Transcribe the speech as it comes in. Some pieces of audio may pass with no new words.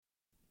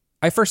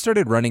I first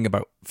started running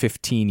about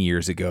 15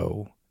 years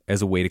ago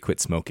as a way to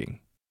quit smoking.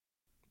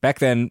 Back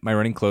then, my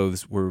running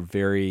clothes were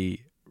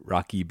very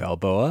Rocky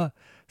Balboa,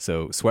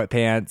 so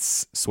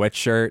sweatpants,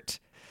 sweatshirt.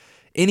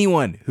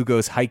 Anyone who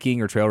goes hiking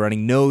or trail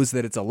running knows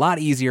that it's a lot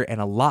easier and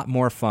a lot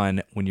more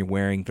fun when you're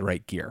wearing the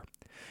right gear.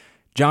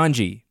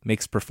 Janji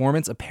makes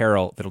performance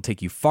apparel that'll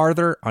take you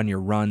farther on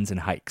your runs and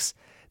hikes.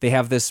 They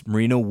have this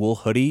merino wool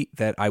hoodie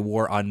that I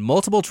wore on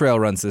multiple trail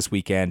runs this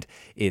weekend.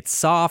 It's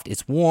soft,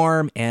 it's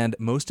warm, and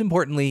most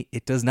importantly,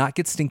 it does not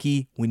get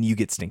stinky when you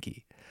get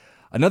stinky.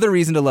 Another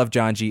reason to love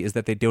Janji is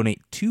that they donate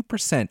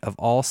 2% of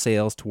all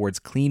sales towards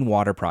clean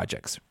water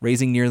projects,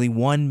 raising nearly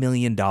 $1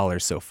 million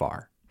so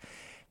far.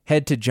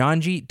 Head to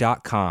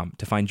janji.com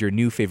to find your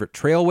new favorite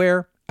trail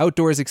wear,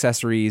 outdoors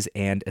accessories,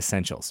 and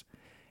essentials.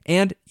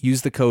 And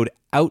use the code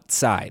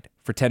OUTSIDE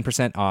for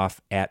 10%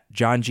 off at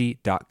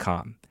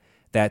janji.com.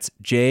 That's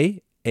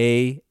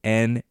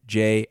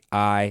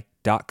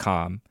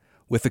JANJI.com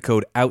with the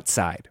code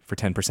OUTSIDE for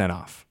 10%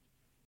 off.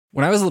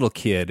 When I was a little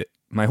kid,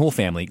 my whole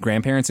family,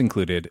 grandparents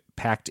included,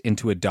 packed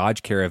into a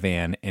Dodge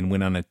Caravan and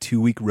went on a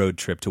 2-week road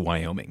trip to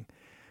Wyoming.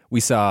 We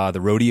saw the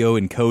rodeo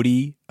in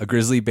Cody, a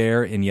grizzly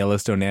bear in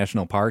Yellowstone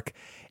National Park,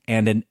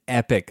 and an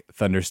epic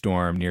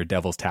thunderstorm near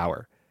Devil's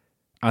Tower.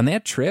 On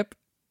that trip,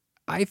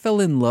 I fell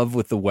in love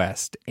with the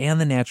West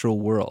and the natural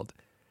world.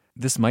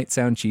 This might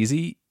sound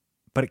cheesy,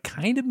 but it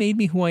kind of made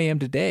me who I am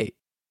today.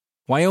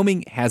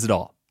 Wyoming has it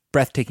all.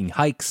 Breathtaking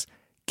hikes,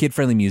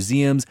 kid-friendly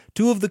museums,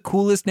 2 of the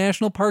coolest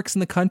national parks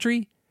in the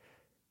country.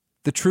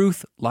 The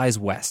truth lies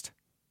west.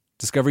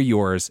 Discover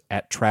yours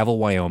at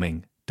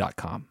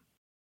travelwyoming.com.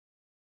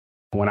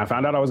 When I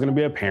found out I was going to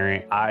be a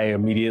parent, I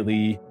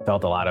immediately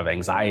felt a lot of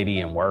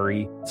anxiety and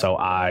worry. So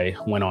I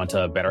went on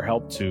to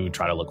BetterHelp to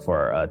try to look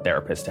for a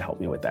therapist to help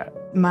me with that.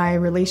 My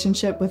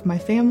relationship with my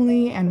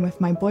family and with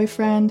my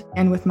boyfriend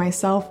and with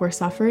myself were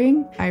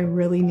suffering. I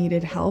really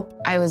needed help.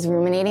 I was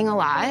ruminating a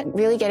lot.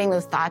 Really getting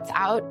those thoughts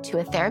out to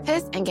a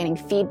therapist and getting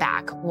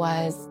feedback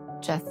was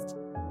just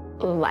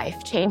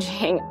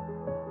life-changing.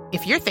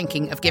 If you're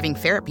thinking of giving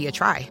therapy a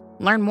try,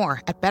 learn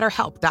more at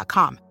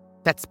BetterHelp.com.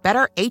 That's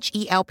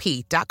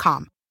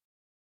BetterHelp.com.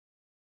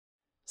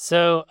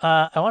 So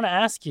I want to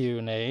ask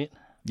you, Nate.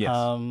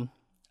 Yes.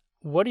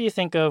 What do you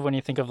think of when you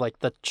think of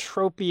like the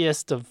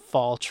tropiest of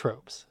fall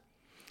tropes?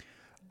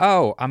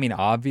 Oh, I mean,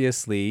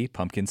 obviously,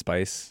 pumpkin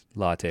spice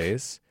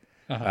lattes,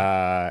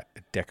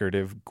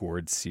 decorative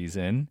gourd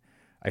season.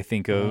 I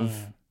think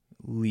of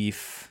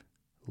leaf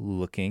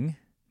looking.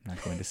 I'm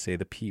not going to say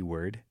the P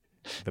word.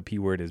 The P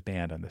word is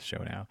banned on this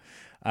show now.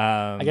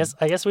 I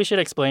guess we should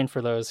explain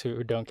for those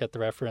who don't get the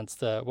reference.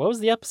 What was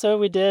the episode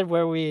we did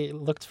where we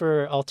looked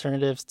for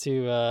alternatives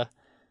to?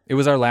 It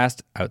was our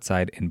last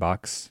outside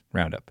inbox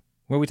roundup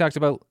where we talked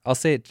about. I'll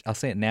say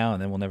it now,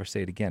 and then we'll never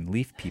say it again.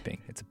 Leaf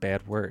peeping. It's a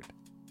bad word.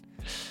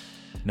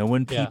 No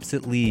one peeps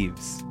at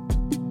leaves.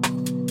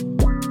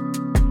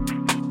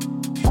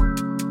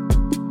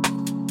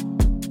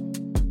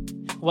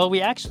 Well,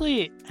 we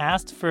actually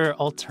asked for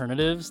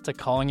alternatives to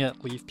calling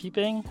it leaf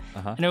peeping,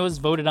 and it was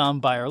voted on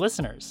by our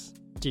listeners.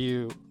 Do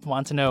you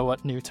want to know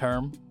what new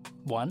term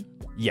won?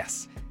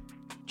 Yes.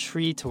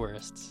 Tree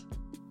tourists.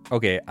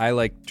 Okay, I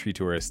like tree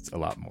tourists a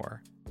lot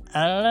more.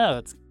 I don't know.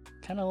 It's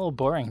kind of a little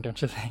boring,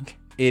 don't you think?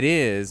 It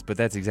is, but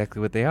that's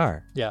exactly what they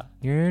are. Yeah.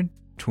 You're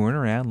touring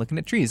around looking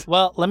at trees.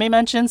 Well, let me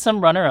mention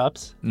some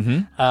runner-ups.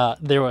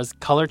 Mm-hmm. There was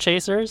color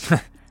chasers,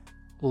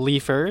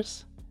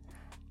 leafers,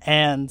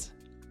 and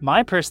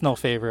my personal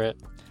favorite,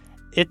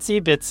 itsy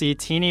bitsy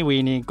teeny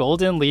weeny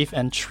golden leaf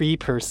and tree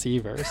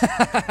perceivers.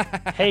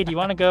 Hey, do you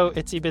want to go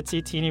itsy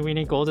bitsy teeny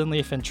weeny golden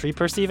leaf and tree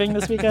perceiving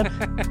this weekend?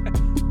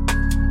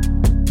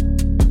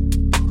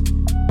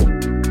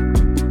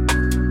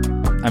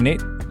 I'm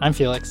Nate. I'm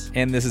Felix.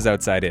 And this is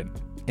Outside In.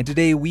 And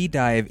today we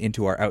dive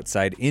into our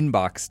outside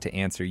inbox to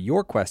answer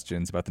your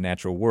questions about the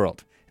natural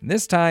world. And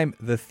this time,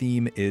 the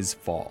theme is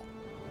fall.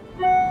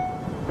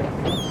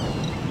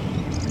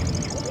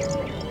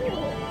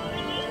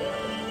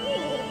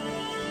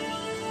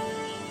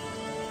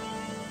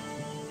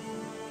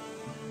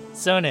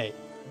 So, Nate,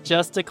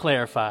 just to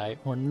clarify,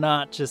 we're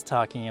not just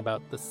talking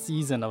about the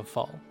season of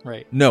fall,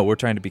 right? No, we're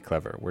trying to be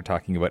clever. We're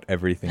talking about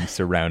everything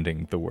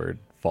surrounding the word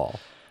fall.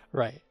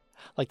 Right.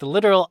 Like the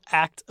literal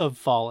act of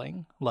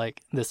falling, like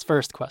this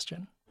first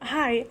question.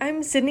 Hi,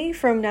 I'm Sydney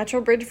from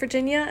Natural Bridge,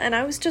 Virginia, and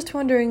I was just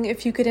wondering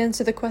if you could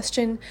answer the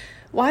question,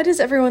 why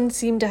does everyone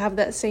seem to have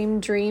that same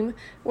dream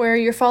where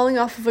you're falling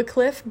off of a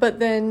cliff, but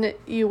then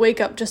you wake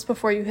up just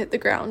before you hit the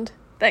ground?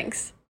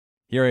 Thanks.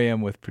 Here I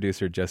am with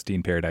producer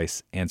Justine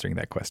Paradise answering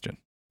that question.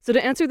 So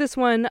to answer this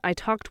one, I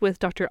talked with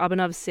Dr.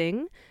 Abhinav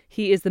Singh.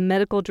 He is the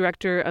medical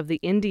director of the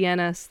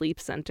Indiana Sleep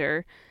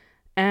Center,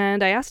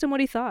 and I asked him what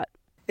he thought.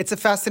 It's a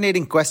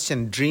fascinating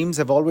question. Dreams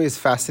have always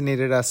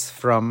fascinated us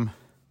from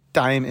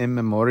time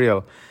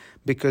immemorial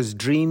because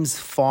dreams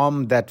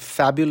form that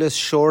fabulous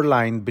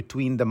shoreline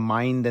between the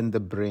mind and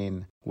the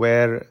brain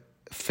where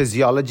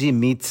physiology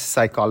meets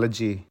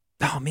psychology.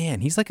 Oh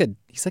man, he's like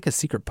a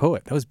secret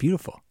poet. That was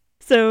beautiful.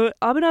 So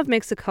Abhinav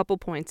makes a couple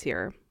points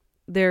here.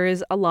 There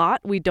is a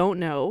lot we don't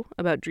know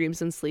about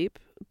dreams and sleep,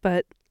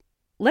 but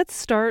let's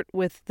start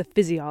with the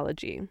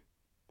physiology.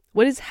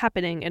 What is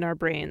happening in our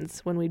brains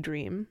when we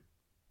dream?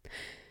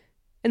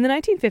 In the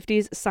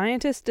 1950s,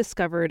 scientists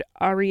discovered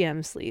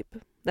REM sleep.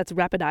 That's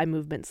rapid eye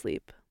movement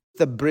sleep.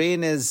 The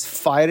brain is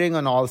firing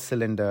on all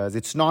cylinders.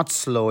 It's not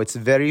slow. It's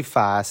very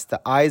fast. The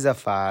eyes are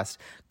fast.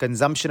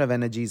 Consumption of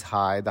energy is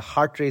high. The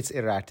heart rate's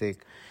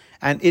erratic.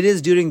 And it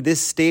is during this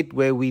state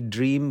where we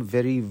dream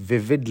very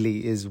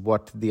vividly is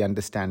what the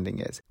understanding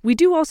is. We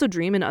do also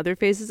dream in other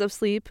phases of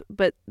sleep,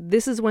 but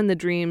this is when the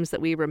dreams that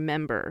we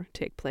remember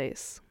take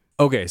place.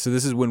 Okay, so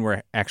this is when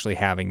we're actually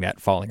having that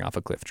falling off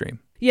a cliff dream.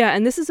 Yeah,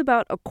 and this is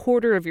about a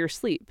quarter of your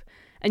sleep.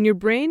 And your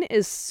brain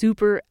is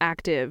super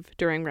active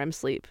during REM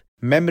sleep.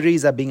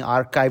 Memories are being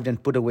archived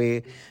and put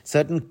away.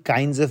 Certain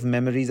kinds of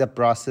memories are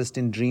processed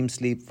in dream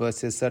sleep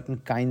versus certain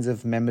kinds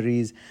of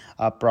memories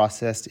are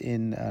processed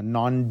in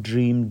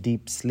non-dream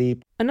deep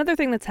sleep. Another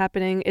thing that's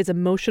happening is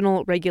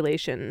emotional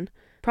regulation.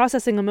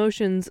 Processing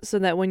emotions so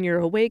that when you're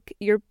awake,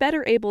 you're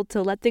better able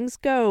to let things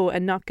go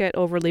and not get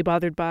overly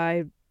bothered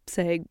by,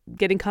 say,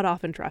 getting cut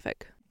off in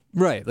traffic.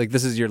 Right, like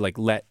this is your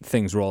let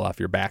things roll off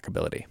your back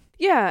ability.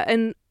 Yeah,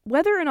 and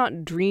whether or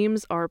not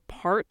dreams are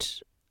part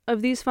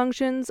of these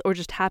functions or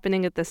just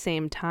happening at the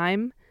same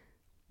time,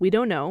 we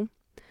don't know.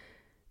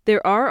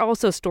 There are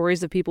also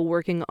stories of people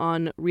working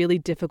on really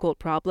difficult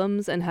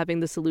problems and having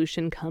the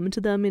solution come to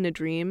them in a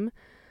dream.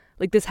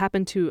 Like this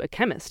happened to a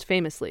chemist,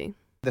 famously.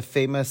 The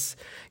famous,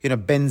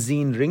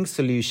 benzene ring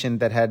solution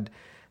that had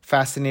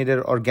fascinated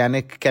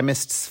organic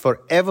chemists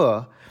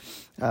forever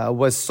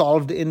was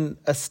solved in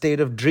a state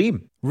of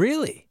dream.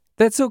 Really?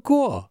 That's so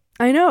cool.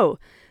 I know.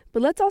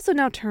 But let's also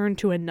now turn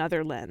to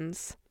another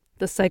lens,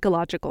 the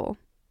psychological.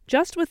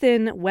 Just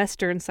within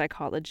Western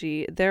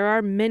psychology, there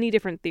are many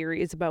different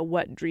theories about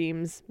what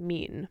dreams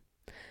mean.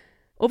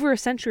 Over a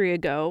century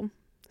ago,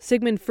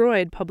 Sigmund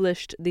Freud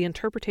published The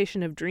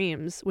Interpretation of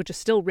Dreams, which is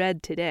still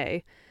read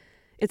today.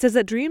 It says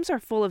that dreams are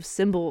full of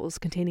symbols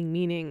containing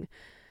meaning,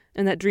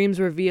 and that dreams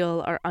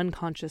reveal our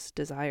unconscious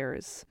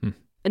desires.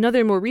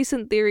 Another more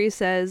recent theory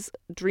says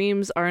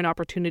dreams are an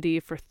opportunity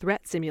for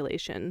threat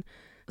simulation,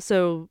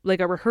 so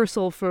like a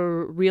rehearsal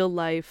for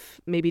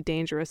real-life, maybe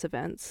dangerous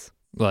events.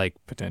 Like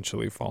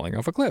potentially falling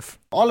off a cliff.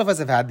 All of us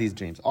have had these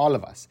dreams, all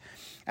of us.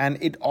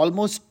 And it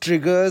almost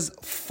triggers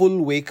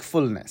full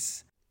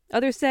wakefulness.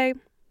 Others say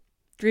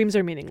dreams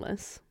are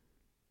meaningless.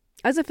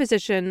 As a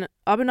physician,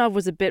 Abhinav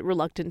was a bit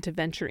reluctant to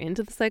venture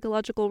into the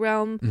psychological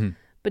realm,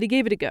 but he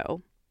gave it a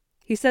go.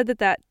 He said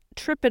that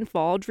trip and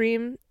fall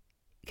dream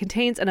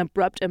contains an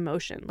abrupt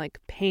emotion like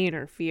pain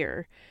or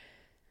fear.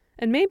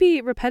 And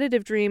maybe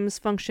repetitive dreams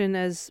function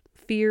as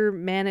fear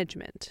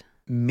management.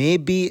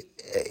 Maybe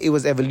it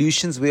was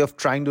evolution's way of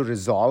trying to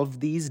resolve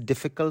these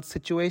difficult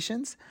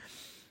situations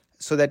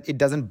so that it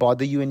doesn't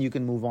bother you and you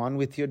can move on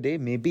with your day.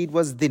 Maybe it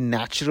was the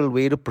natural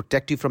way to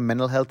protect you from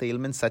mental health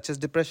ailments such as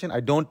depression. I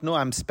don't know.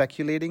 I'm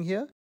speculating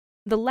here.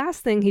 The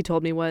last thing he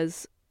told me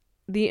was,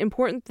 the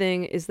important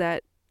thing is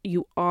that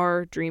you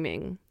are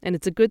dreaming. And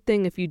it's a good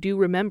thing if you do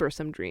remember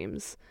some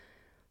dreams.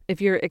 If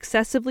you're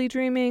excessively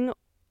dreaming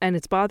and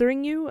it's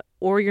bothering you,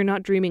 or you're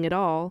not dreaming at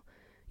all,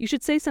 you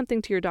should say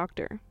something to your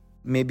doctor.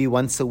 Maybe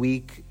once a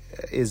week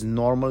is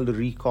normal to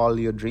recall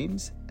your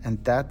dreams.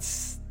 And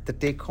that's the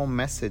take-home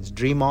message.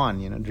 Dream on.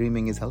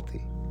 Dreaming is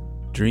healthy.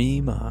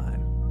 Dream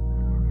on.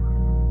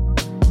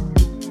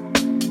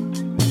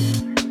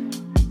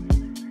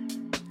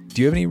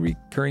 Do you have any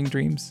recurring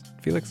dreams,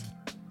 Felix?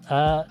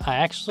 I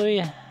actually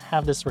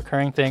have this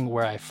recurring thing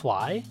where I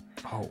fly.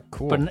 Oh,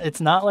 cool. But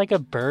it's not like a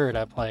bird.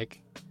 I'm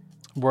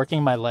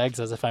working my legs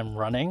as if I'm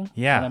running.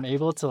 Yeah. And I'm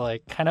able to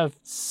kind of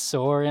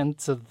soar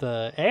into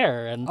the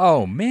air. And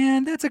oh,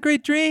 man, that's a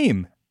great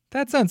dream.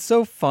 That sounds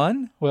so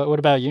fun. What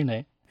about you,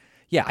 Nate?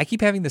 Yeah, I keep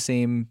having the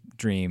same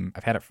dream.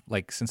 I've had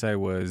it since I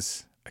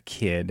was a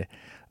kid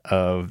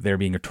of there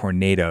being a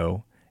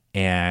tornado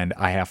and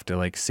I have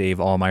to save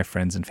all my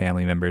friends and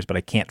family members, but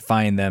I can't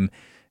find them.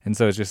 And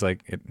so it's just I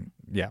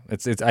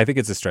think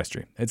it's a stress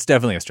dream. It's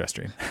definitely a stress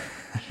dream.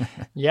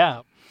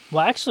 Yeah.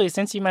 Well, actually,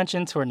 since you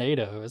mentioned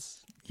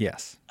tornadoes,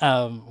 yes,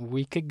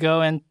 we could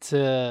go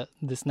into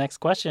this next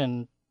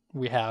question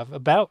we have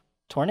about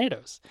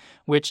tornadoes,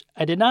 which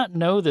I did not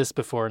know this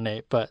before,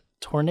 Nate, but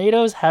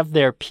tornadoes have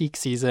their peak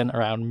season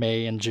around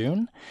May and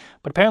June,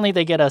 but apparently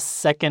they get a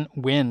second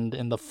wind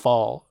in the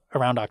fall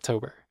around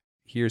October.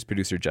 Here's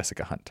producer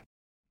Jessica Hunt.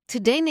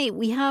 Today, Nate,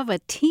 we have a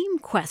team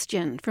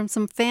question from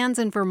some fans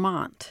in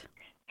Vermont.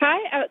 Hi,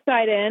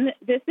 Outside In.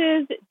 This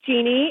is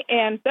Jeannie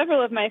and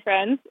several of my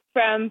friends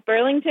from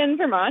Burlington,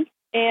 Vermont.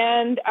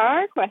 And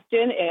our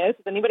question is,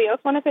 does anybody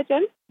else want to pitch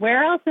in?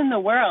 Where else in the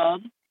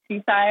world,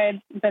 besides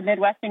the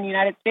Midwestern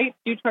United States,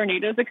 do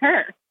tornadoes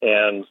occur?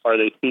 And are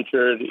they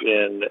featured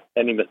in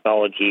any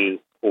mythologies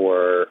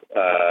or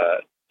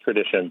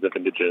traditions of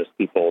indigenous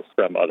peoples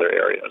from other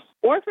areas?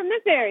 Or from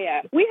this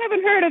area? We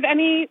haven't heard of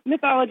any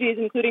mythologies,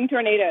 including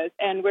tornadoes,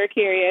 and we're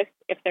curious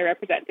if they're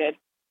represented.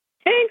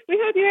 Thanks. We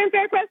hope you answer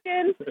our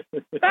questions.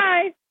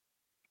 Bye.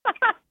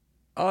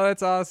 Oh,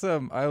 that's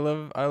awesome. I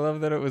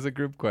love that it was a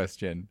group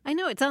question. I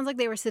know. It sounds like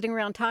they were sitting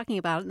around talking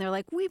about it, and they're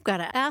like, we've got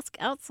to ask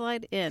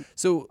outside in.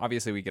 So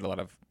obviously we get a lot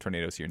of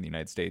tornadoes here in the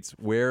United States.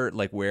 Where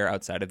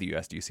outside of the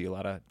U.S. do you see a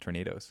lot of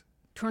tornadoes?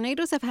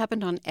 Tornadoes have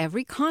happened on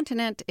every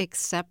continent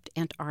except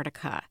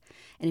Antarctica.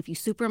 And if you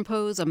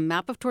superimpose a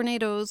map of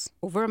tornadoes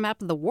over a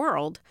map of the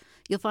world,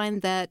 you'll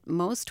find that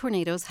most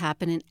tornadoes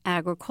happen in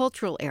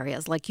agricultural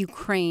areas like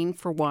Ukraine,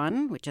 for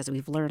one, which, as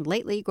we've learned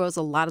lately, grows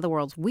a lot of the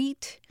world's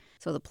wheat.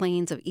 So the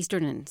plains of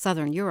Eastern and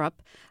Southern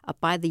Europe, up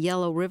by the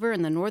Yellow River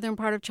in the northern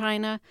part of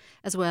China,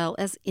 as well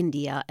as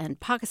India and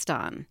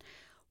Pakistan.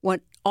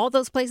 What all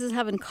those places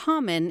have in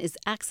common is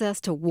access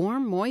to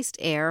warm, moist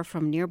air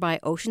from nearby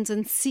oceans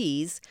and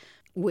seas,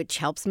 which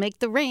helps make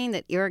the rain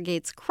that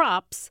irrigates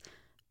crops,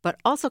 but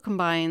also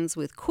combines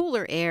with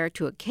cooler air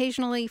to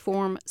occasionally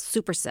form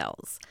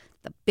supercells,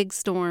 the big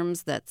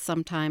storms that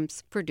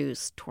sometimes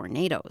produce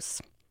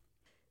tornadoes.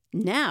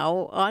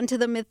 Now, on to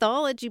the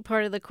mythology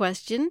part of the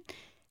question.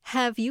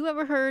 Have you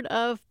ever heard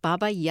of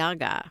Baba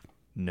Yaga?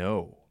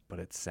 No, but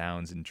it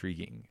sounds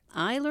intriguing.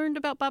 I learned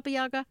about Baba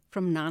Yaga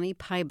from Nani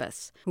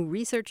Pybus, who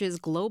researches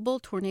global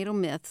tornado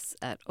myths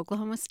at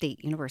Oklahoma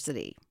State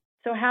University.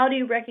 So how do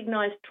you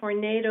recognize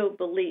tornado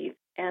belief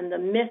and the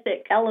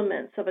mythic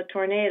elements of a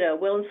tornado?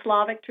 Well, in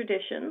Slavic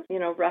traditions,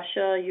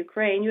 Russia,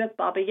 Ukraine, you have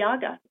Baba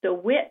Yaga, the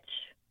witch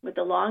with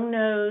the long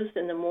nose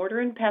and the mortar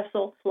and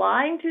pestle,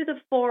 flying through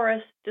the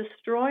forest,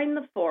 destroying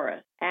the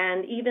forest,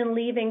 and even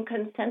leaving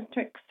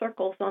concentric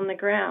circles on the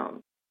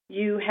ground.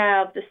 You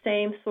have the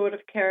same sort of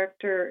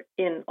character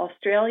in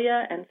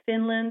Australia and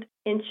Finland.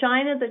 In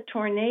China, the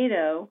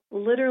tornado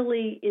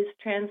literally is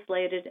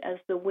translated as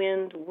the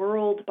wind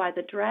whirled by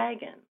the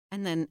dragon.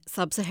 And then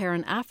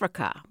sub-Saharan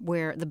Africa,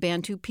 where the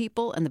Bantu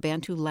people and the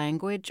Bantu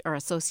language are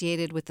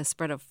associated with the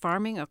spread of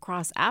farming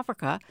across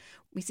Africa,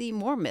 we see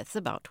more myths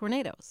about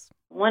tornadoes.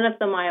 One of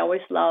them I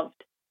always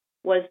loved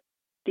was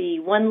the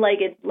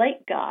one-legged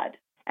lake god.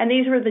 And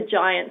these were the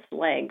giant's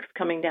legs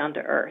coming down to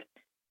earth.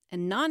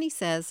 And Nani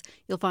says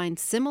you'll find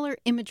similar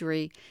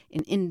imagery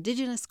in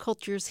indigenous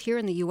cultures here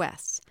in the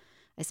U.S.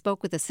 I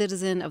spoke with a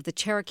citizen of the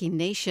Cherokee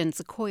Nation,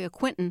 Sequoia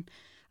Quinton,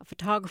 a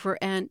photographer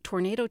and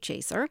tornado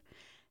chaser.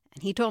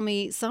 And he told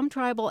me some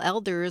tribal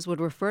elders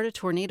would refer to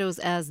tornadoes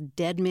as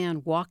dead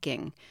man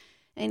walking.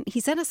 And he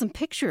sent us some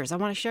pictures I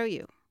want to show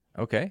you.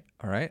 Okay.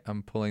 All right.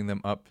 I'm pulling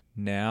them up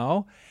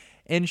now.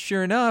 And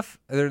sure enough,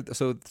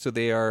 so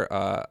they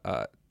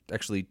are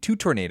actually two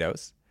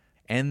tornadoes.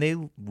 And they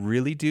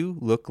really do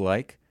look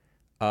like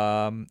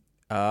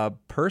a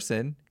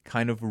person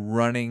kind of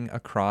running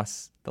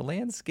across the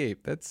landscape.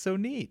 That's so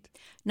neat.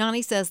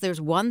 Nani says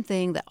there's one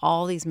thing that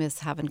all these myths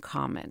have in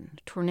common.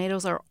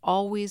 Tornadoes are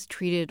always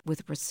treated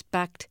with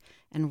respect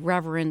and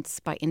reverence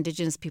by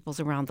indigenous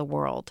peoples around the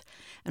world.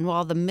 And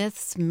while the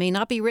myths may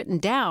not be written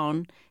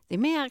down, they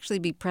may actually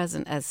be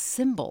present as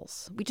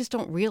symbols. We just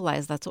don't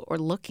realize that's what we're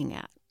looking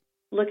at.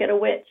 Look at a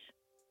witch.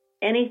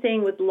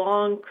 Anything with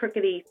long,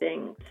 crookedy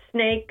things.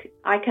 Snake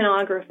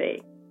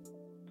iconography.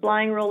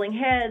 Flying rolling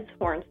heads,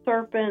 horned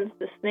serpents,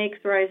 the snakes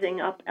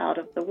rising up out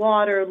of the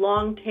water,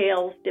 long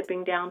tails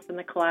dipping down from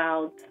the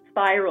clouds,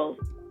 spirals,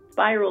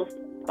 spirals,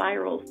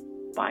 spirals,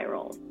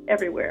 spirals,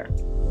 everywhere.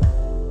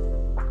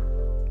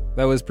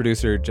 That was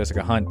producer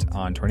Jessica Hunt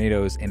on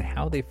tornadoes and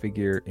how they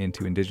figure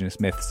into indigenous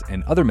myths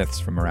and other myths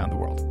from around the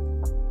world.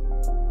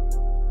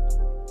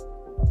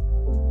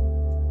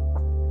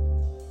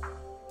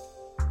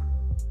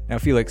 Now,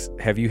 Felix,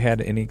 have you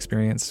had any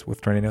experience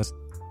with tornadoes?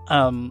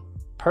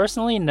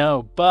 Personally,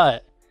 no,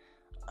 but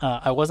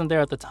I wasn't there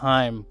at the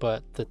time,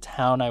 but the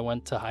town I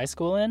went to high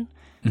school in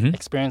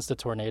experienced a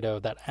tornado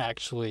that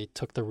actually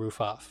took the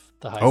roof off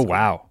the high school. Oh,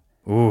 wow.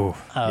 Ooh,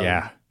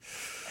 yeah.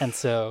 And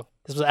so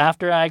this was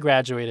after I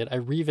graduated. I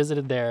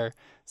revisited there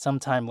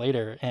sometime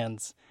later, and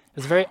it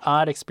was a very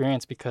odd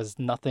experience because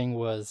nothing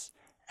was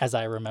as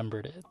I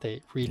remembered it.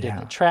 They redid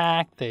the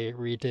track. They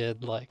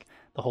redid, like,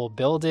 the whole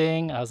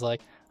building. I was like,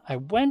 I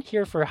went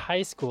here for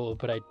high school,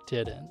 but I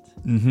didn't.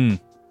 Mm-hmm.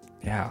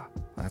 Yeah,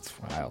 that's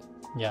wild.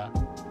 Yeah.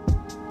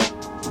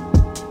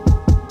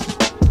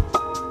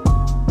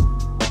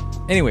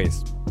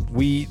 Anyways,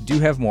 we do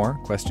have more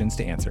questions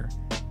to answer.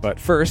 But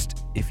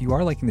first, if you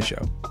are liking the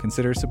show,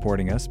 consider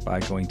supporting us by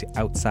going to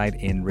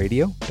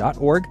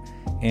outsideinradio.org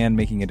and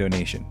making a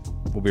donation.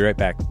 We'll be right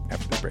back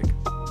after this break.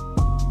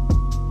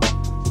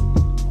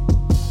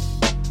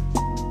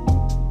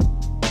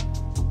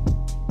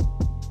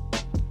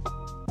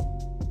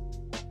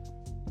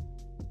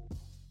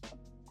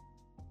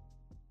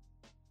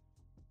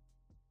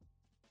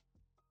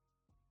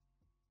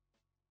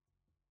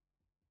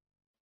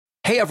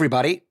 Hey,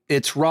 everybody,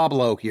 it's Rob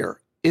Lowe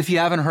here. If you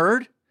haven't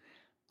heard,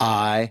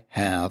 I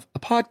have a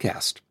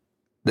podcast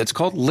that's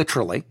called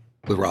Literally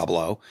with Rob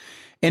Lowe.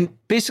 And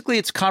basically,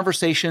 it's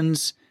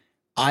conversations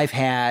I've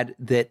had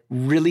that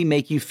really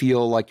make you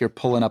feel like you're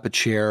pulling up a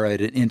chair at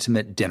an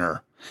intimate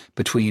dinner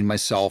between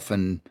myself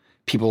and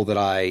people that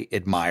I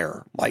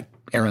admire, like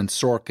Aaron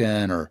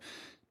Sorkin or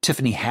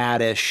Tiffany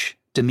Haddish,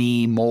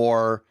 Demi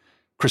Moore,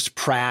 Chris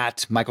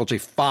Pratt, Michael J.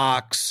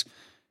 Fox,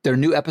 There are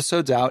new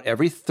episodes out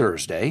every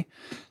Thursday,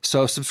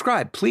 so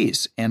subscribe,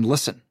 please, and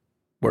listen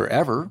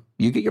wherever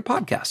you get your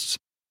podcasts.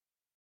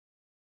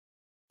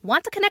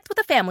 Want to connect with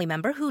a family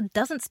member who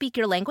doesn't speak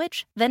your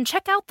language? Then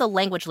check out the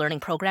language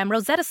learning program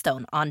Rosetta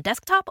Stone on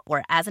desktop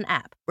or as an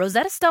app.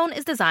 Rosetta Stone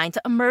is designed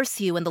to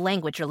immerse you in the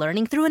language you're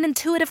learning through an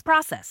intuitive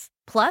process.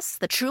 Plus,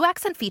 the True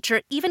Accent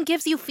feature even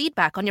gives you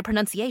feedback on your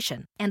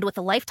pronunciation. And with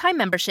a lifetime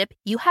membership,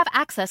 you have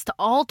access to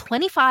all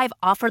 25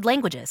 offered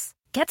languages.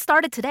 Get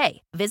started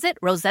today. Visit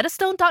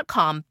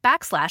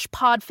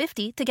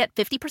rosettastone.com/pod50 to get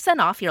 50%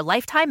 off your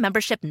lifetime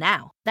membership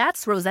now.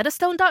 That's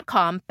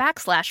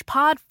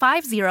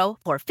rosettastone.com/pod50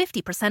 for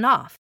 50%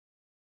 off.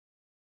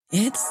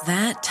 It's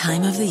that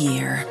time of the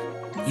year.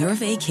 Your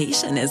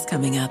vacation is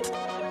coming up.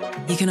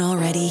 You can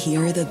already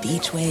hear the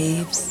beach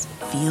waves,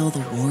 feel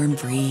the warm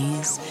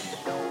breeze,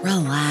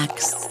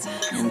 relax,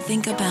 and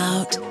think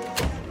about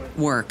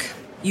work.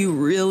 You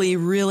really,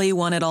 really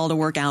want it all to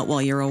work out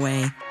while you're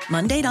away.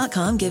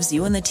 Monday.com gives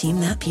you and the team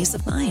that peace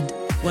of mind.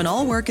 When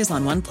all work is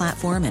on one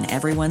platform and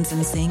everyone's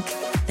in sync,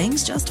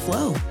 things just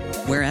flow.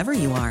 Wherever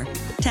you are,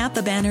 tap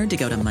the banner to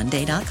go to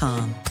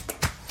Monday.com.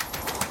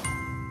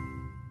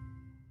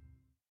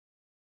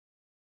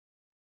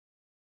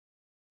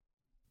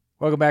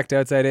 Welcome back to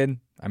Outside In.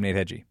 I'm Nate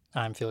Hedgie.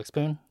 I'm Felix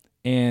Boone.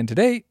 And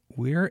today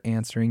we're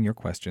answering your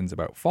questions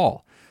about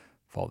fall.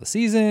 Fall the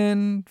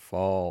season,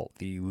 fall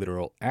the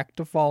literal act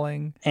of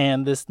falling.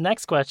 And this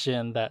next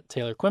question that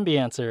Taylor Quimby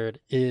answered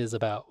is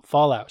about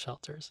fallout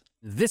shelters.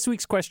 This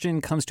week's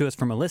question comes to us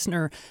from a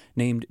listener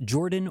named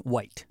Jordan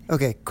White.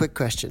 Okay, quick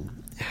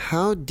question.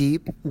 How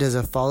deep does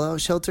a fallout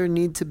shelter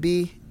need to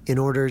be in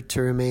order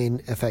to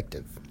remain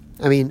effective?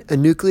 I mean, a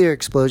nuclear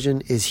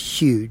explosion is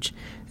huge,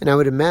 and I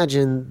would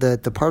imagine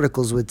that the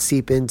particles would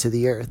seep into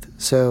the earth.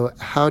 So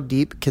how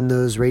deep can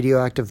those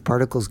radioactive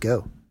particles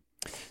go?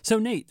 So,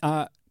 Nate,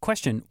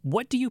 question,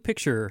 what do you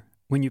picture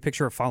when you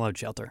picture a fallout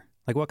shelter?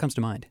 Like, what comes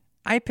to mind?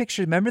 I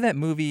remember that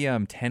movie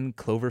 10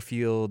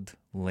 Cloverfield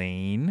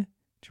Lane?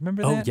 Do you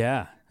remember that? Oh,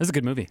 yeah. That's a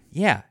good movie.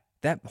 Yeah.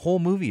 That whole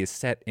movie is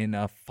set in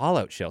a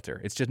fallout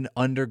shelter. It's just an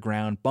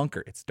underground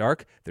bunker. It's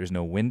dark. There's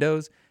no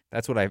windows.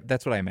 That's what I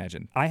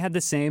imagined. I had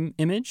the same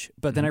image,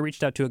 but then I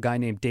reached out to a guy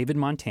named David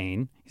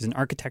Montaigne. He's an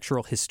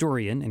architectural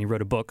historian, and he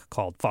wrote a book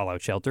called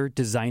Fallout Shelter,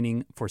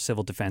 Designing for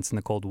Civil Defense in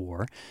the Cold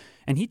War.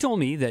 And he told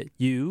me that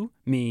you,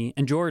 me,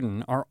 and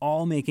Jordan are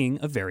all making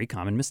a very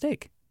common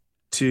mistake.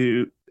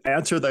 To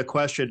answer that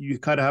question, you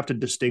kind of have to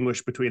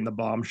distinguish between the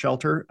bomb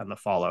shelter and the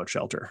fallout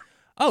shelter.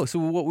 Oh, so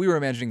what we were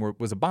imagining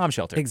was a bomb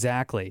shelter.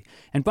 Exactly.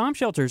 And bomb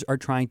shelters are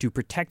trying to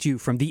protect you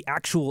from the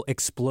actual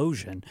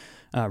explosion,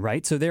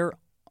 right? So they're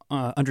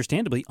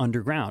understandably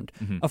underground.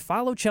 Mm-hmm. A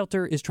fallout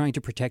shelter is trying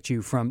to protect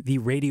you from the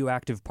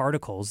radioactive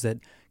particles that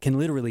can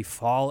literally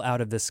fall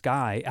out of the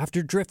sky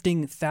after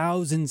drifting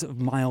thousands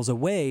of miles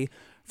away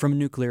from a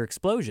nuclear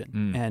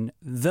explosion. And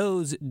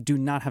those do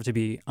not have to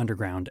be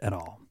underground at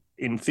all.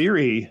 In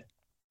theory,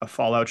 a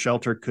fallout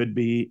shelter could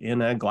be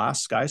in a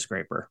glass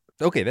skyscraper.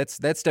 Okay, that's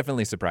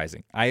definitely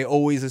surprising. I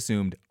always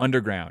assumed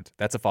underground.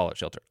 That's a fallout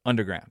shelter.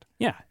 Underground.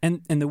 Yeah,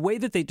 and the way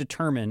that they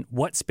determine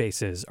what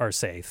spaces are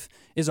safe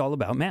is all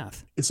about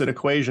math. It's an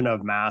equation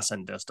of mass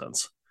and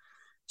distance.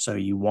 So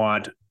you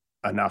want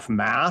enough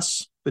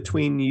mass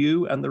between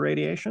you and the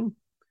radiation,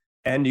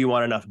 and you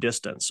want enough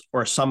distance,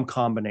 or some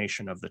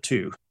combination of the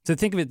two. So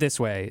think of it this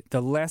way.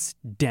 The less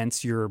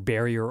dense your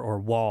barrier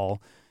or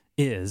wall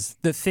is,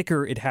 the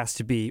thicker it has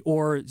to be,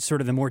 or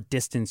sort of the more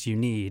distance you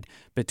need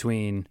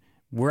between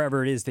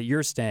wherever it is that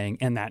you're staying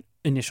and that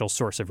initial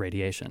source of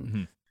radiation.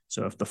 Mm-hmm.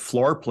 So if the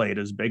floor plate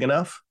is big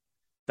enough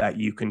that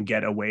you can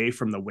get away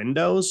from the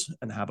windows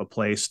and have a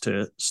place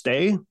to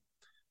stay,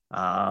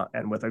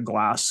 and with a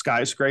glass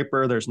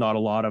skyscraper, there's not a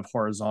lot of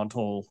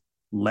horizontal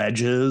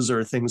ledges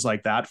or things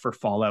like that for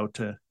fallout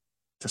to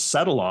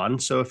settle on.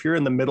 So if you're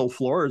in the middle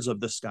floors of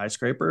the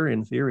skyscraper,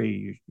 in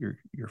theory,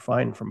 you're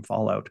fine from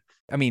fallout.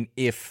 I mean,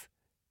 if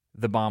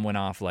the bomb went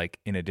off like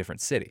in a different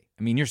city,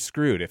 I mean, you're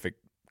screwed if it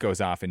goes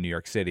off in New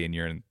York City and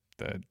you're in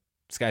the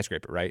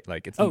skyscraper, right?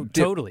 Like it's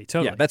totally.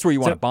 Yeah, that's where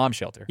you want a bomb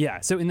shelter. Yeah.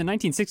 So in the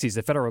 1960s,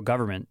 the federal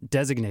government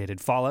designated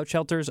fallout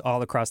shelters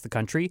all across the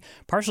country,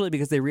 partially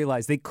because they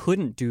realized they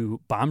couldn't do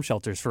bomb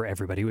shelters for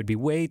everybody. It would be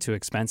way too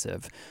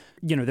expensive.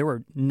 You know, there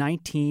were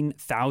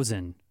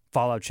 19,000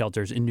 fallout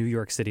shelters in New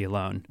York City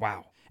alone.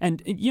 Wow.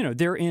 And, you know,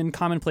 they're in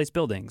commonplace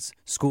buildings,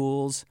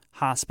 schools,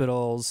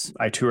 hospitals.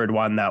 I toured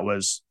one that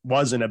was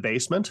in a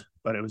basement,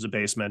 but it was a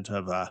basement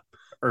of a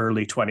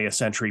early 20th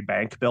century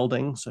bank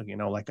building. So, you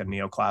know, like a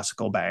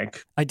neoclassical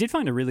bank. I did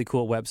find a really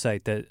cool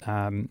website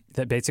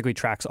that basically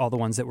tracks all the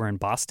ones that were in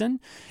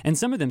Boston. And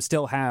some of them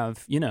still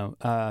have, you know,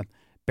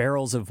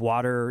 barrels of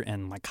water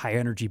and like high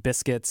energy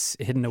biscuits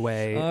hidden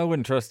away. I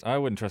wouldn't trust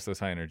those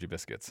high energy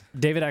biscuits.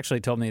 David actually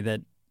told me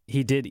that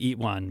he did eat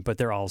one, but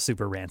they're all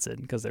super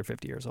rancid because they're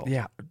 50 years old.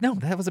 Yeah. No,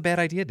 that was a bad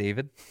idea,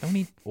 David. Don't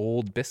eat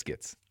old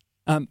biscuits.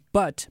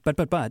 But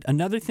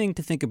another thing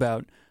to think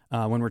about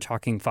when we're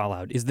talking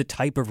fallout is the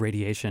type of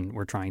radiation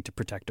we're trying to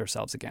protect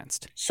ourselves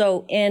against.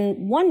 So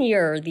in 1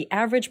 year, the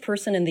average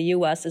person in the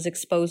U.S. is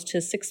exposed to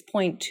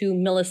 6.2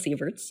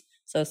 millisieverts.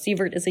 So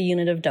sievert is a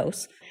unit of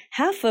dose.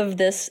 Half of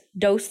this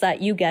dose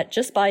that you get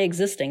just by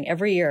existing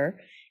every year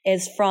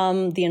is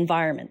from the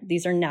environment.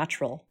 These are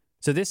natural.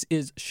 So this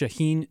is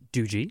Shaheen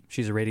Dooji.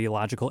 She's a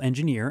radiological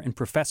engineer and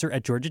professor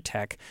at Georgia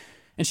Tech.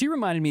 And she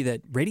reminded me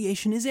that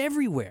radiation is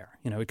everywhere.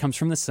 It comes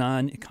from the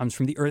sun, it comes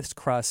from the Earth's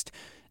crust.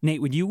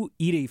 Nate, when you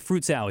eat a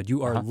fruit salad,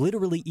 you are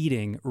literally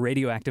eating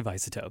radioactive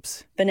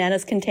isotopes.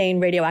 Bananas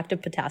contain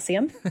radioactive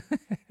potassium.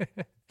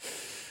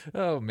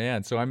 Oh,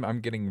 man. So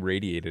I'm getting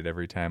radiated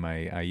every time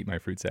I eat my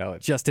fruit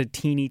salad. Just a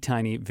teeny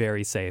tiny,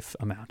 very safe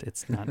amount.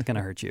 It's not going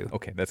to hurt you.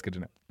 Okay, that's good to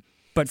know.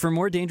 But for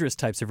more dangerous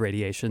types of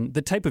radiation,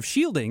 the type of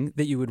shielding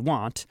that you would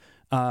want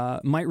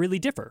might really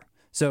differ.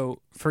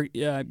 So for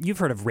you've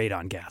heard of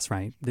radon gas,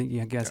 right?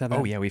 You guys have that?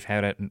 Oh, yeah, we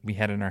had it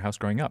in our house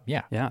growing up.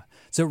 Yeah. Yeah.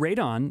 So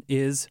radon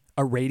is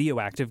a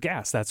radioactive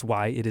gas. That's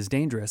why it is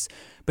dangerous.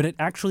 But it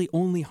actually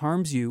only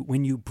harms you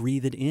when you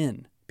breathe it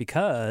in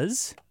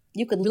because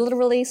You could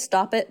literally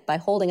stop it by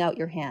holding out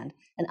your hand.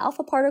 An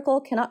alpha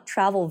particle cannot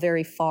travel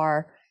very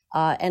far,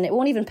 and it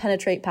won't even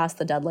penetrate past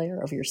the dead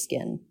layer of your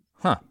skin.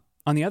 Huh.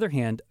 On the other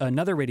hand,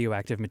 another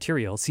radioactive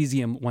material,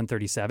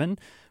 cesium-137,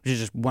 which is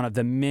just one of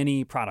the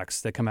many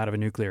products that come out of a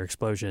nuclear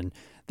explosion,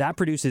 that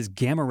produces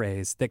gamma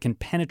rays that can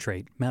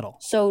penetrate metal.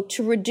 So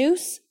to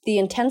reduce the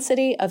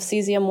intensity of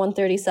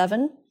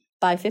cesium-137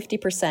 by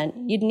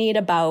 50%, you'd need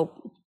about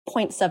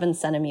 0.7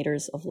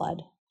 centimeters of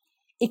lead.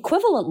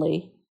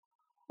 Equivalently,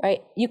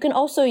 right, you can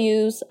also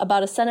use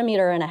about 1.5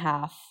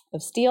 centimeters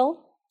of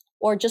steel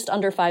or just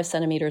under 5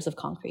 centimeters of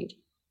concrete.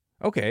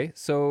 Okay,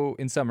 so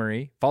in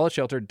summary, fallout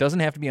shelter doesn't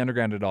have to be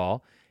underground at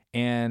all,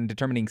 and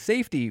determining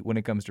safety when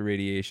it comes to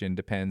radiation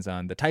depends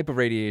on the type of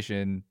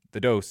radiation, the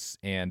dose,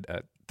 and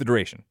the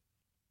duration.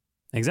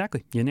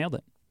 Exactly. You nailed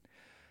it.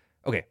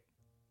 Okay,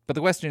 but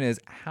the question is,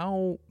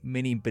 how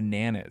many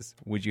bananas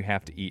would you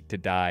have to eat to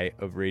die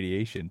of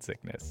radiation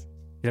sickness?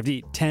 You have to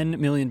eat 10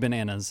 million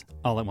bananas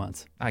all at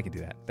once. I can do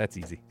that. That's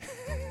easy.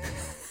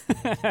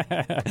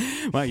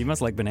 Wow, you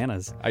must like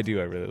bananas. I do.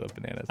 I really love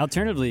bananas.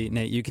 Alternatively,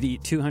 Nate, you could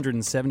eat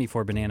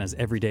 274 bananas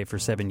every day for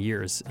 7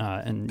 years,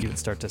 and you would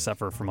start to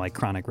suffer from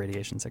chronic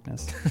radiation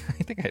sickness.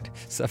 I think I'd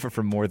suffer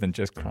from more than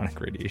just chronic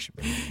radiation.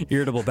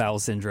 Irritable bowel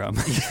syndrome.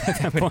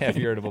 I would have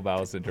irritable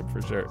bowel syndrome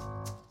for sure.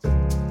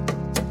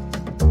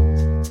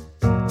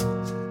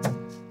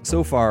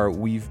 So far,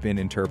 we've been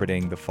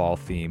interpreting the fall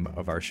theme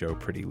of our show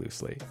pretty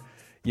loosely.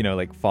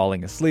 Like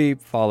falling asleep,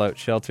 fallout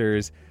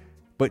shelters.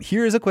 But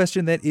here's a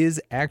question that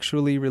is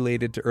actually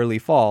related to early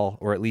fall,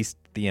 or at least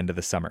the end of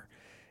the summer.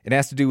 It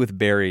has to do with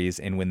berries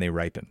and when they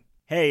ripen.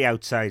 Hey,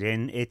 Outside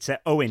In, it's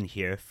Owen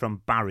here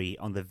from Barry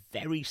on the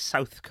very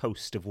south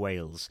coast of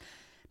Wales.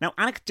 Now,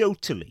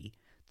 anecdotally,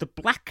 the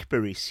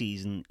blackberry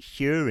season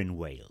here in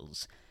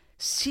Wales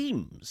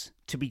seems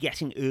to be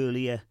getting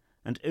earlier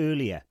and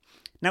earlier.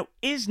 Now,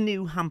 is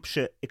New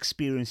Hampshire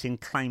experiencing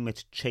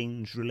climate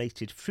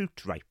change-related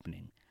fruit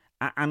ripening?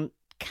 And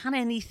can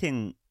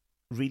anything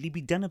really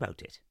be done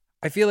about it?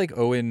 I feel like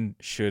Owen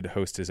should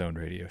host his own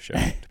radio show,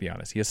 to be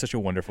honest. He has such a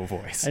wonderful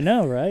voice. I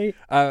know, right?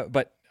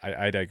 But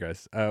I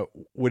digress.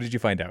 What did you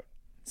find out?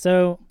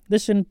 So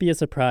this shouldn't be a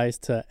surprise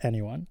to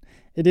anyone.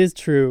 It is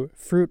true,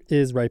 fruit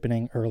is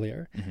ripening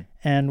earlier. Mm-hmm.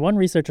 And one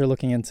researcher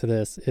looking into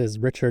this is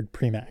Richard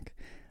Premack.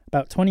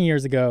 About 20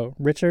 years ago,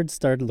 Richard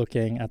started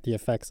looking at the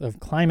effects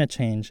of climate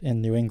change in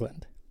New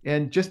England.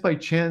 And just by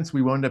chance,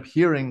 we wound up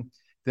hearing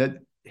that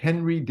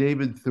Henry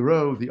David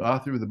Thoreau, the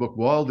author of the book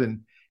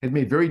Walden, had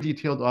made very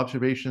detailed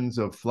observations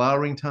of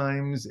flowering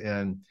times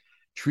and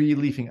tree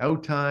leafing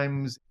out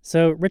times.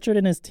 So Richard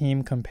and his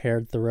team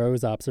compared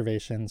Thoreau's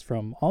observations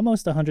from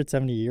almost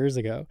 170 years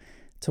ago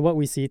to what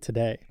we see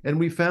today. And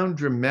we found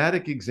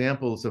dramatic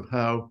examples of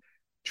how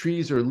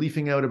trees are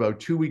leafing out about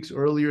 2 weeks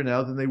earlier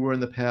now than they were in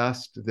the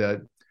past,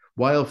 that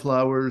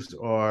wildflowers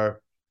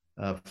are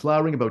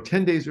flowering about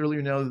 10 days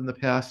earlier now than the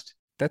past.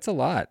 That's a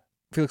lot.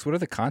 Felix, what are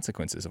the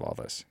consequences of all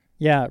this?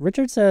 Yeah,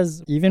 Richard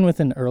says even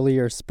with an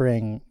earlier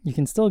spring, you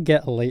can still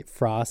get a late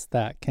frost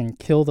that can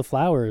kill the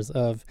flowers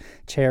of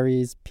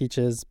cherries,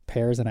 peaches,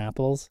 pears, and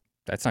apples.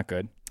 That's not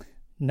good.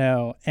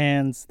 No,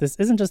 and this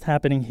isn't just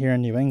happening here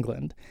in New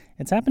England.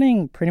 It's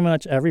happening pretty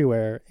much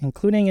everywhere,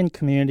 including in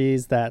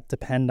communities that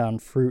depend on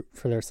fruit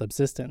for their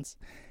subsistence.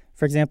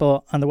 For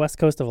example, on the west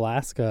coast of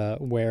Alaska,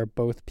 where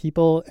both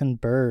people and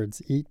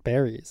birds eat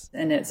berries.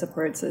 And it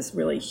supports this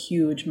really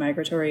huge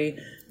migratory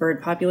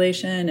bird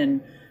population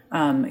and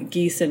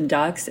geese and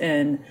ducks,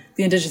 and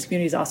the indigenous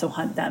communities also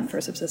hunt them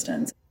for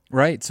subsistence.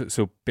 Right.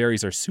 So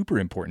berries are super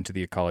important to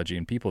the ecology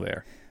and people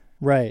there.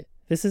 Right.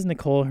 This is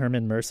Nicole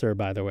Herman Mercer,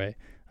 by the way,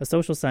 a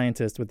social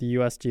scientist with the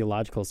U.S.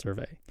 Geological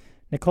Survey.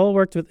 Nicole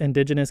worked with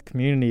indigenous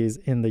communities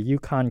in the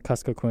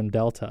Yukon-Kuskokwim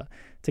Delta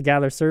to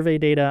gather survey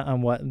data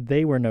on what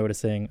they were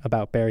noticing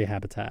about berry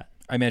habitat.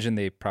 I imagine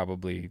they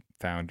probably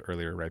found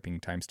earlier ripening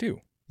times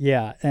too.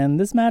 Yeah, and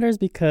this matters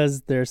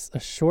because there's a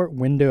short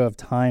window of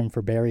time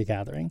for berry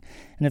gathering.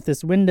 And if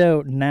this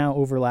window now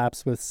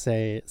overlaps with,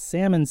 say,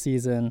 salmon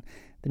season,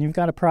 then you've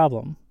got a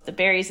problem. The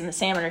berries and the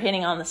salmon are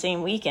hitting on the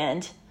same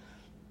weekend.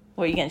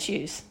 What are you going to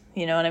choose?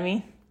 You know what I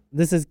mean?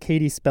 This is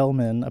Katie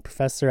Spellman, a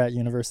professor at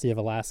University of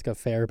Alaska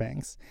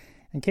Fairbanks.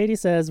 And Katie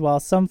says while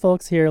some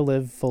folks here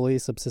live fully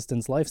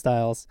subsistence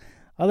lifestyles,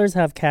 others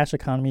have cash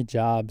economy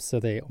jobs, so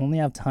they only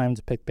have time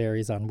to pick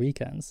berries on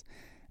weekends.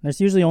 There's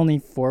usually only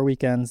 4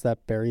 weekends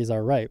that berries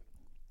are ripe.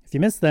 If you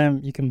miss them,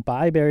 you can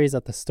buy berries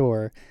at the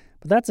store,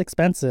 but that's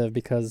expensive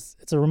because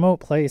it's a remote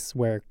place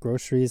where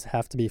groceries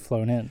have to be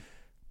flown in.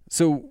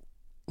 So,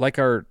 like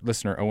our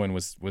listener Owen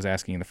was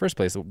asking in the first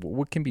place,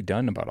 what can be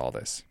done about all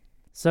this?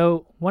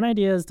 So, one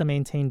idea is to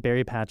maintain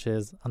berry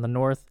patches on the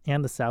north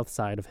and the south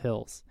side of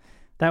hills.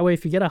 That way,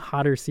 if you get a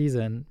hotter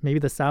season, maybe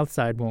the south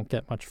side won't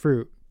get much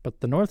fruit,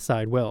 but the north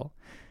side will.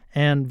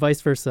 And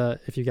vice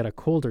versa if you get a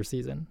colder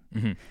season.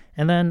 Mm-hmm.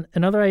 And then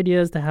another idea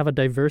is to have a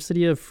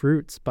diversity of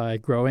fruits by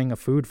growing a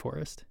food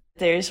forest.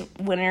 There's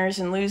winners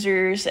and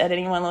losers at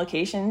any one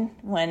location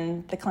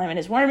when the climate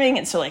is warming.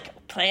 And so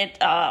plant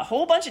a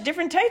whole bunch of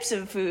different types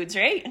of foods,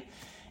 right?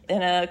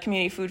 In a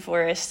community food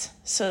forest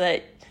so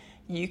that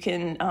you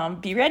can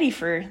be ready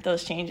for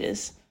those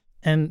changes.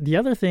 And the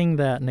other thing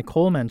that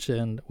Nicole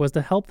mentioned was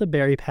to help the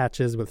berry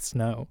patches with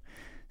snow.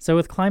 So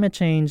with climate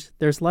change,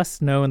 there's less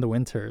snow in the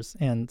winters,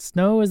 and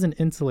snow is an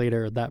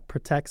insulator that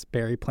protects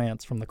berry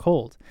plants from the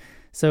cold.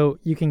 So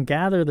you can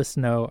gather the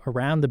snow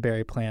around the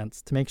berry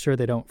plants to make sure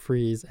they don't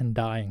freeze and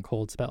die in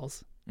cold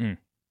spells.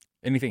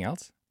 Anything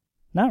else?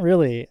 Not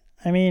really.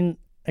 I mean,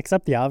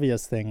 except the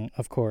obvious thing,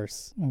 of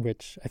course,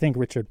 which I think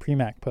Richard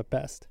Premack put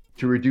best.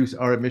 To reduce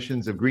our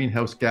emissions of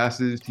greenhouse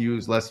gases, to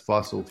use less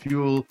fossil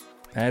fuel.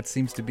 That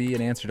seems to be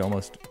an answer to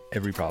almost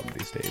every problem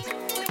these days.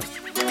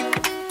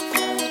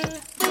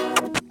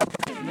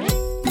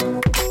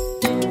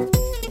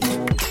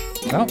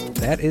 Well,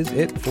 that is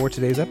it for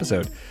today's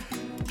episode.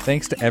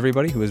 Thanks to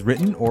everybody who has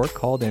written or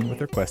called in with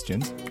their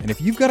questions. And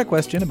if you've got a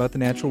question about the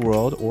natural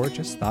world or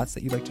just thoughts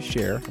that you'd like to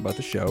share about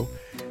the show,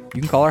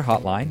 you can call our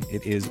hotline.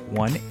 It is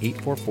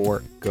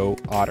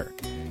 1-844-GO-OTTER.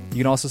 You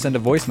can also send a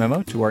voice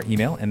memo to our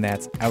email, and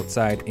that's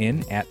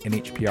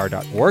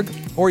outsideinat.nhpr.org.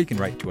 Or you can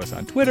write to us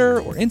on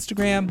Twitter or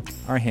Instagram.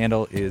 Our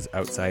handle is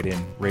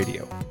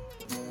OutsideInRadio.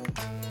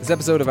 This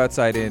episode of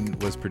Outside In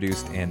was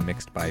produced and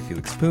mixed by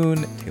Felix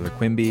Poon, Taylor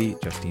Quimby,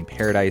 Justine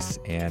Paradise,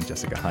 and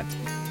Jessica Hunt.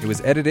 It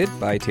was edited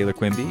by Taylor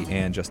Quimby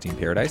and Justine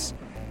Paradise.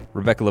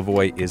 Rebecca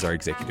Lavoie is our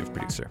executive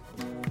producer.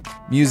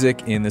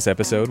 Music in this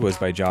episode was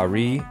by Ja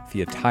Ree,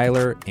 Thea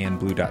Tyler, and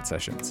Blue Dot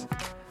Sessions.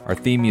 Our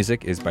theme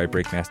music is by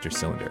Breakmaster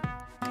Cylinder.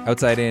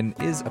 Outside In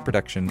is a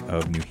production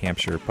of New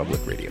Hampshire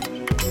Public Radio.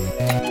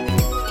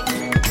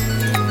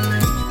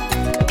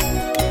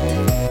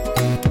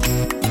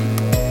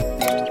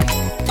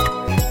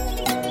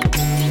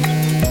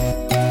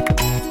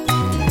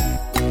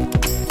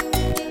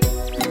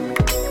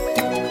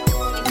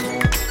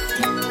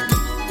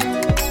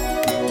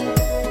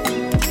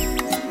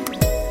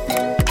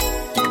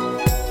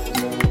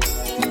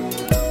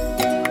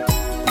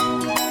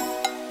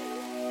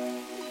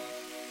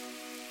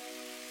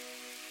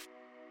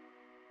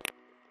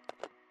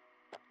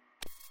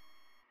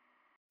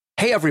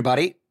 Hey,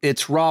 everybody,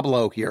 it's Rob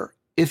Lowe here.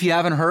 If you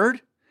haven't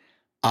heard,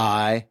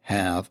 I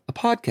have a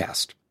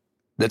podcast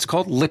that's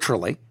called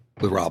Literally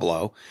with Rob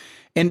Lowe.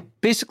 And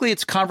basically,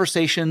 it's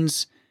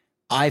conversations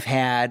I've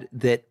had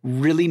that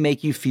really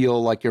make you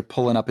feel like you're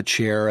pulling up a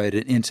chair at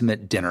an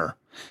intimate dinner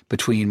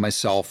between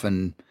myself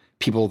and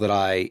people that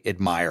I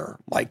admire,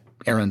 like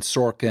Aaron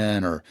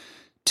Sorkin or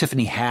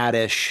Tiffany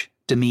Haddish,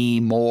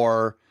 Demi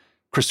Moore,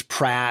 Chris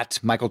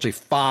Pratt, Michael J.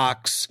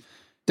 Fox.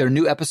 There are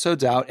new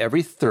episodes out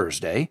every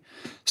Thursday,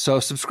 so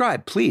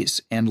subscribe,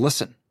 please, and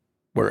listen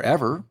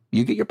wherever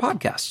you get your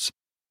podcasts.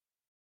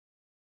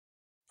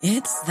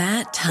 It's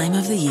that time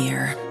of the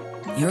year.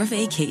 Your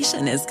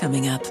vacation is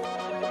coming up.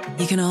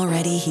 You can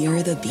already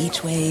hear the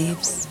beach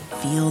waves,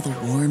 feel the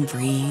warm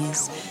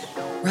breeze,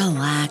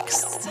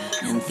 relax,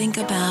 and think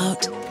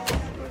about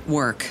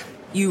work.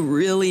 You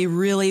really,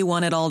 really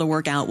want it all to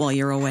work out while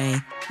you're away.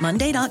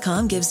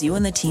 Monday.com gives you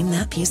and the team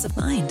that peace of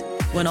mind.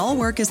 When all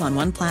work is on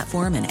one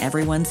platform and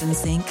everyone's in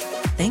sync,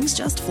 things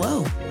just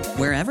flow.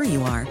 Wherever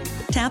you are,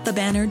 tap the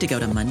banner to go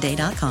to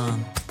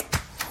Monday.com.